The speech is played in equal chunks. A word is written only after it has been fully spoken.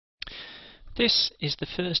This is the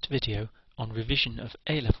first video on revision of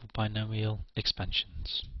A-level binomial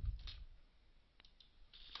expansions.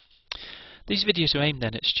 These videos are aimed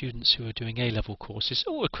then at students who are doing A-level courses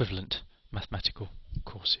or equivalent mathematical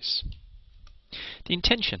courses. The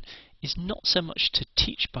intention is not so much to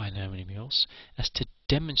teach binomials as to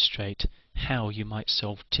demonstrate how you might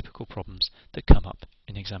solve typical problems that come up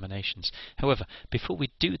in examinations. However, before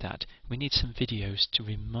we do that, we need some videos to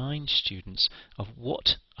remind students of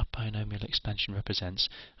what a binomial expansion represents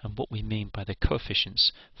and what we mean by the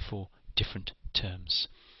coefficients for different terms.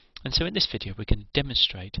 And so in this video we're going to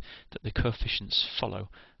demonstrate that the coefficients follow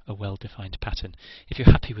a well-defined pattern. If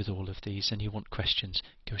you're happy with all of these and you want questions,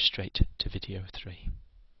 go straight to video 3.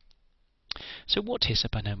 So what is a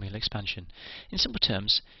binomial expansion? In simple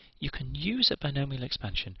terms, you can use a binomial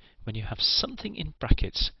expansion when you have something in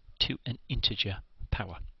brackets to an integer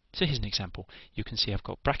power. So here's an example. You can see I've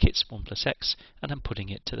got brackets 1 plus x and I'm putting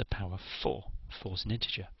it to the power 4. 4 is an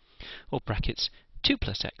integer. Or brackets 2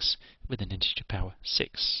 plus x with an integer power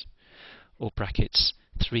 6. Or brackets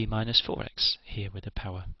 3 minus 4x, here with the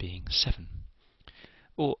power being 7.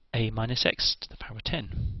 Or a minus x to the power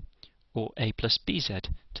 10. Or a plus bz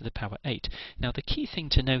to the power 8. Now the key thing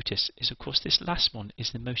to notice is, of course, this last one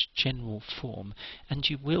is the most general form, and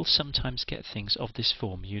you will sometimes get things of this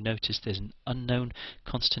form. You notice there's an unknown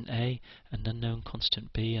constant a, an unknown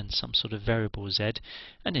constant b, and some sort of variable z,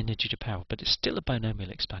 and an integer power, but it's still a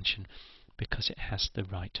binomial expansion because it has the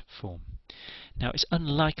right form. Now it's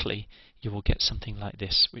unlikely you will get something like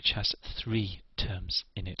this, which has 3 terms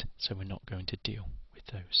in it, so we're not going to deal with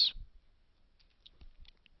those.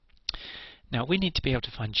 Now we need to be able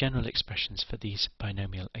to find general expressions for these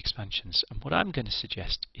binomial expansions, and what I'm going to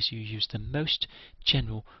suggest is you use the most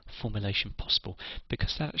general formulation possible,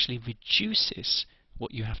 because that actually reduces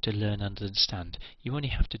what you have to learn and understand. You only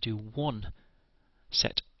have to do one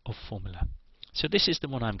set of formula. So this is the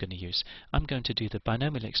one I'm going to use. I'm going to do the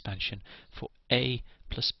binomial expansion for a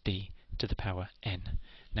plus b to the power n.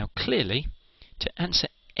 Now clearly, to answer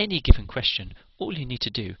any given question, all you need to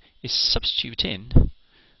do is substitute in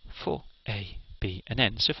for a, b and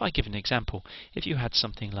n. So if I give an example, if you had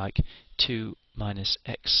something like 2 minus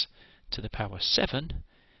x to the power 7,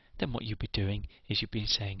 then what you'd be doing is you'd be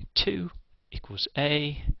saying 2 equals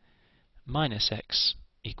a, minus x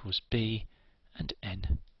equals b, and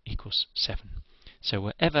n equals 7. So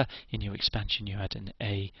wherever in your expansion you had an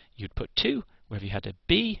a, you'd put 2, wherever you had a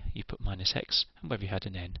b, you put minus x, and wherever you had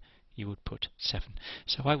an n, you would put 7.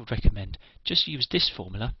 So I would recommend just use this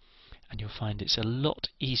formula, and you'll find it's a lot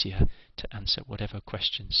easier to answer whatever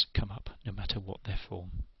questions come up, no matter what their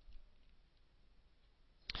form.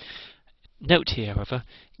 Note here, however,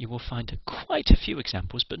 you will find quite a few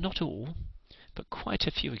examples, but not all, but quite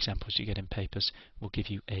a few examples you get in papers will give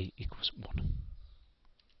you a equals 1.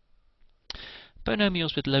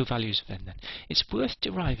 Binomials with low values of n then. It's worth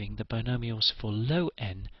deriving the binomials for low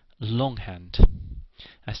n longhand,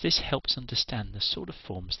 as this helps understand the sort of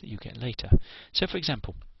forms that you get later. So for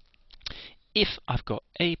example, if I've got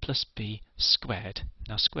a plus b squared,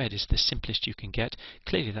 now squared is the simplest you can get,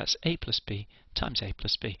 clearly that's a plus b times a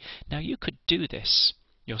plus b. Now you could do this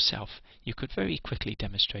yourself. You could very quickly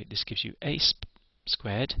demonstrate this gives you a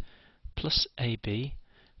squared plus ab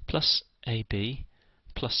plus ab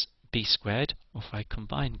plus b squared, or if I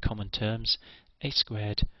combine common terms, a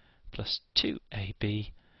squared plus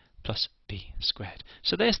 2ab plus b squared.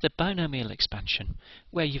 So there's the binomial expansion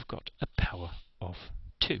where you've got a power of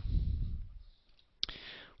 2.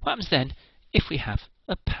 What happens then if we have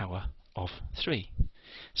a power of 3?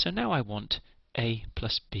 So now I want a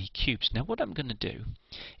plus b cubed. Now what I'm going to do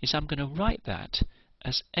is I'm going to write that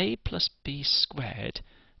as a plus b squared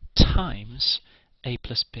times a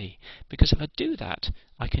plus b, because if I do that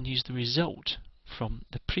I can use the result from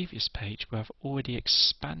the previous page where I've already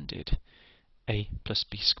expanded a plus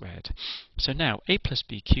b squared. So now a plus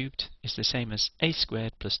b cubed is the same as a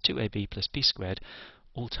squared plus 2ab plus b squared,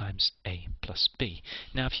 all times a plus b.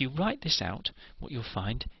 Now if you write this out, what you'll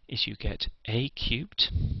find is you get a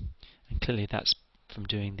cubed, and clearly that's from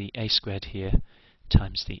doing the a squared here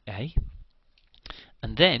times the a,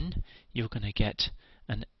 and then you're going to get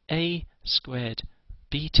an a squared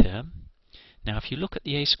b term. Now if you look at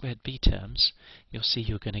the a squared b terms, you'll see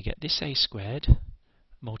you're going to get this a squared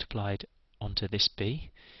multiplied onto this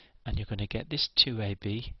b, and you're going to get this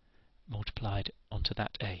 2ab multiplied onto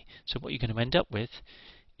that a. So what you're going to end up with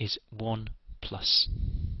is 1 plus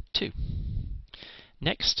 2.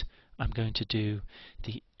 Next, I'm going to do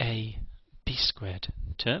the a b squared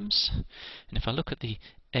terms, and if I look at the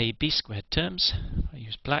a b squared terms, if I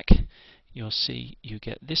use black, you'll see you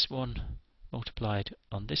get this one multiplied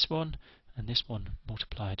on this one, and this one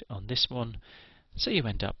multiplied on this one, so you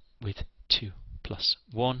end up with 2 plus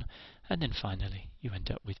 1, and then finally you end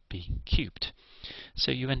up with b cubed. So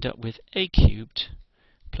you end up with a cubed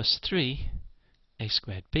plus 3 a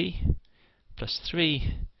squared b plus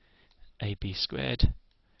 3 ab squared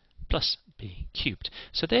plus b cubed.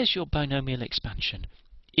 So there's your binomial expansion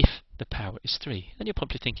if the power is 3. And you're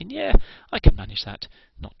probably thinking, yeah, I can manage that,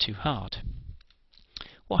 not too hard.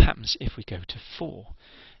 What happens if we go to 4?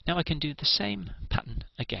 Now I can do the same pattern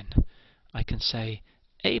again. I can say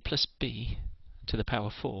a plus b to the power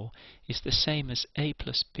 4 is the same as a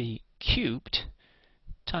plus b cubed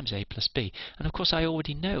times a plus b. And of course I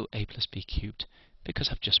already know a plus b cubed because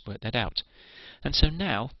I've just worked that out. And so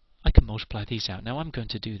now I can multiply these out. Now I'm going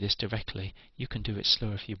to do this directly. You can do it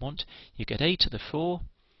slower if you want. You get a to the 4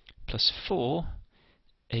 plus 4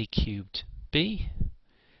 a cubed b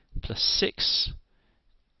plus 6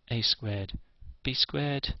 a squared b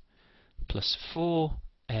squared plus 4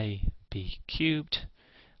 a b cubed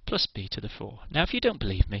plus b to the 4. Now if you don't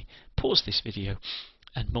believe me, pause this video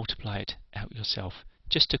and multiply it out yourself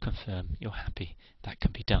just to confirm you're happy that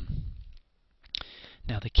can be done.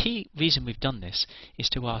 Now the key reason we've done this is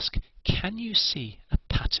to ask, can you see a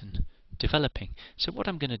pattern developing? So what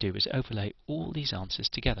I'm going to do is overlay all these answers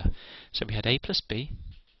together. So we had a plus b,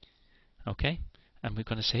 okay, and we're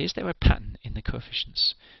going to say, is there a pattern in the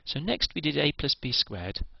coefficients? So next we did a plus b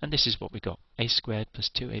squared, and this is what we got, a squared plus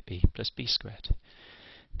 2ab plus b squared.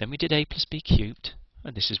 Then we did a plus b cubed,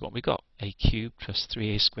 and this is what we got, a cubed plus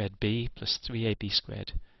 3a squared b plus 3ab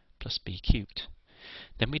squared plus b cubed.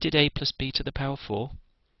 Then we did a plus b to the power 4,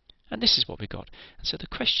 and this is what we got. And so the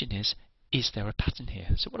question is there a pattern here?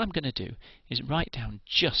 So what I'm going to do is write down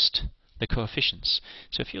just the coefficients.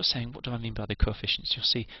 So if you're saying, what do I mean by the coefficients? You'll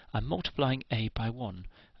see I'm multiplying a by 1,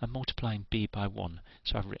 I'm multiplying b by 1.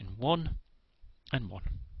 So I've written 1 and 1.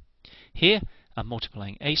 Here I'm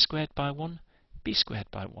multiplying a squared by 1, b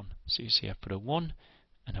squared by 1. So you see I've put a 1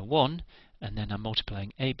 and a 1, and then I'm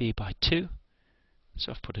multiplying ab by 2,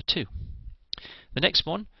 so I've put a 2. The next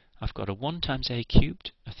one, I've got a 1 times a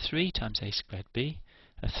cubed, a 3 times a squared b,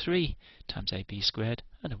 a 3 times ab squared,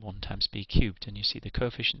 and a 1 times b cubed. And you see the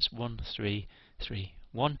coefficients 1, 3, 3,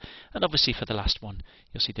 1. And obviously for the last one,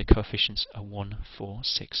 you'll see the coefficients are 1, 4,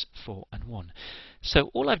 6, 4, and 1.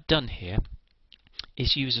 So all I've done here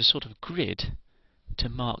is use a sort of grid to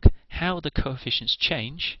mark how the coefficients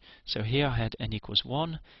change. So here I had n equals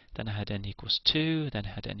 1, then I had n equals 2, then I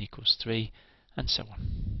had n equals 3, and so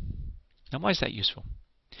on. Now why is that useful?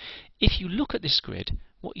 If you look at this grid,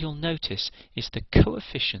 what you'll notice is the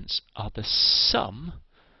coefficients are the sum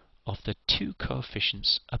of the two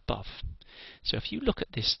coefficients above. So if you look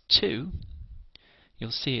at this 2,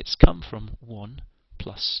 you'll see it's come from 1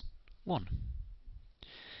 plus 1.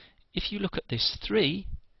 If you look at this 3,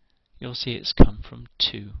 you'll see it's come from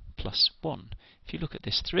 2 plus 1. If you look at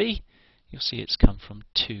this 3, you'll see it's come from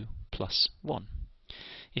 2 plus 1.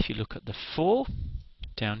 If you look at the 4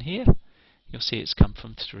 down here, you'll see it's come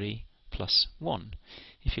from 3 plus 1.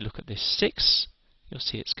 If you look at this 6, you'll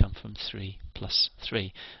see it's come from 3 plus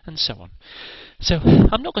 3, and so on. So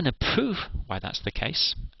I'm not going to prove why that's the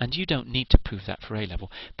case, and you don't need to prove that for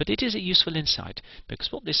A-level, but it is a useful insight,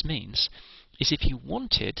 because what this means is if you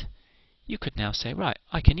wanted, you could now say, right,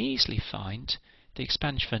 I can easily find the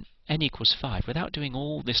expansion for n equals 5 without doing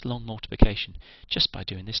all this long multiplication, just by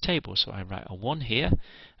doing this table. So I write a 1 here,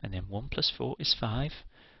 and then 1 plus 4 is 5,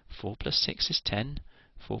 4 plus 6 is 10,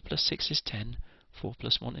 4 plus 6 is 10, 4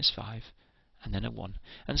 plus 1 is 5, and then a 1.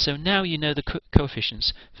 And so now you know the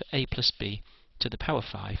coefficients for a plus b to the power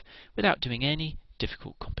 5 without doing any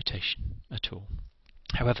difficult computation at all.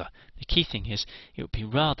 However, the key thing is it would be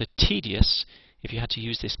rather tedious if you had to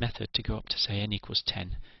use this method to go up to, say, n equals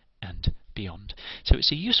 10 and beyond. So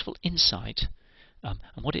it's a useful insight, and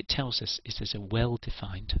what it tells us is there's a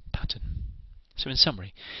well-defined pattern. So in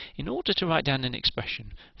summary, in order to write down an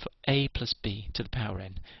expression for a plus b to the power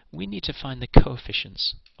n, we need to find the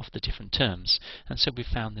coefficients of the different terms. And so we've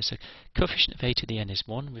found this. A coefficient of a to the n is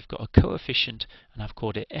 1. We've got a coefficient, and I've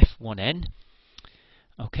called it f1n.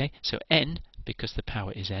 Okay, so n because the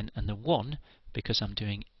power is n, and the 1 because I'm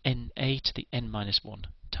doing a to the n minus 1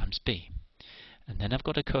 times b. And then I've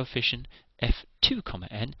got a coefficient f2 comma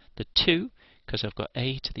n, the 2 because I've got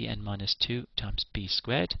a to the n minus 2 times b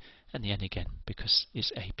squared, and the n again because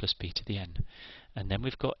it's a plus b to the n. And then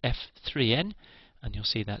we've got f3n, and you'll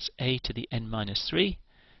see that's a to the n minus 3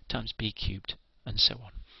 times b cubed, and so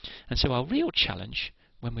on. And so our real challenge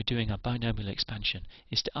when we're doing our binomial expansion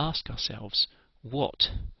is to ask ourselves,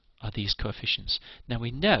 what are these coefficients? Now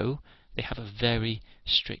we know they have a very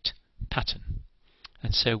strict pattern.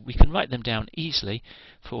 And so we can write them down easily.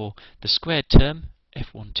 For the squared term,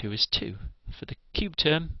 f12 is 2. For the cubed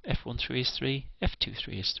term, f13 is 3,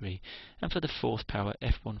 f23 is 3. And for the fourth power,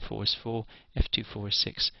 f14 is 4, f24 is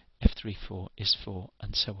 6, f34 is 4,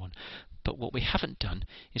 and so on. But what we haven't done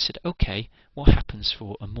is said, okay, what happens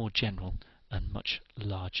for a more general and much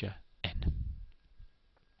larger n?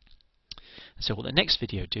 So what the next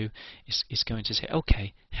video do is going to say,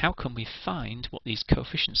 okay, how can we find what these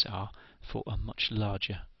coefficients are for a much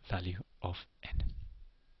larger value of n?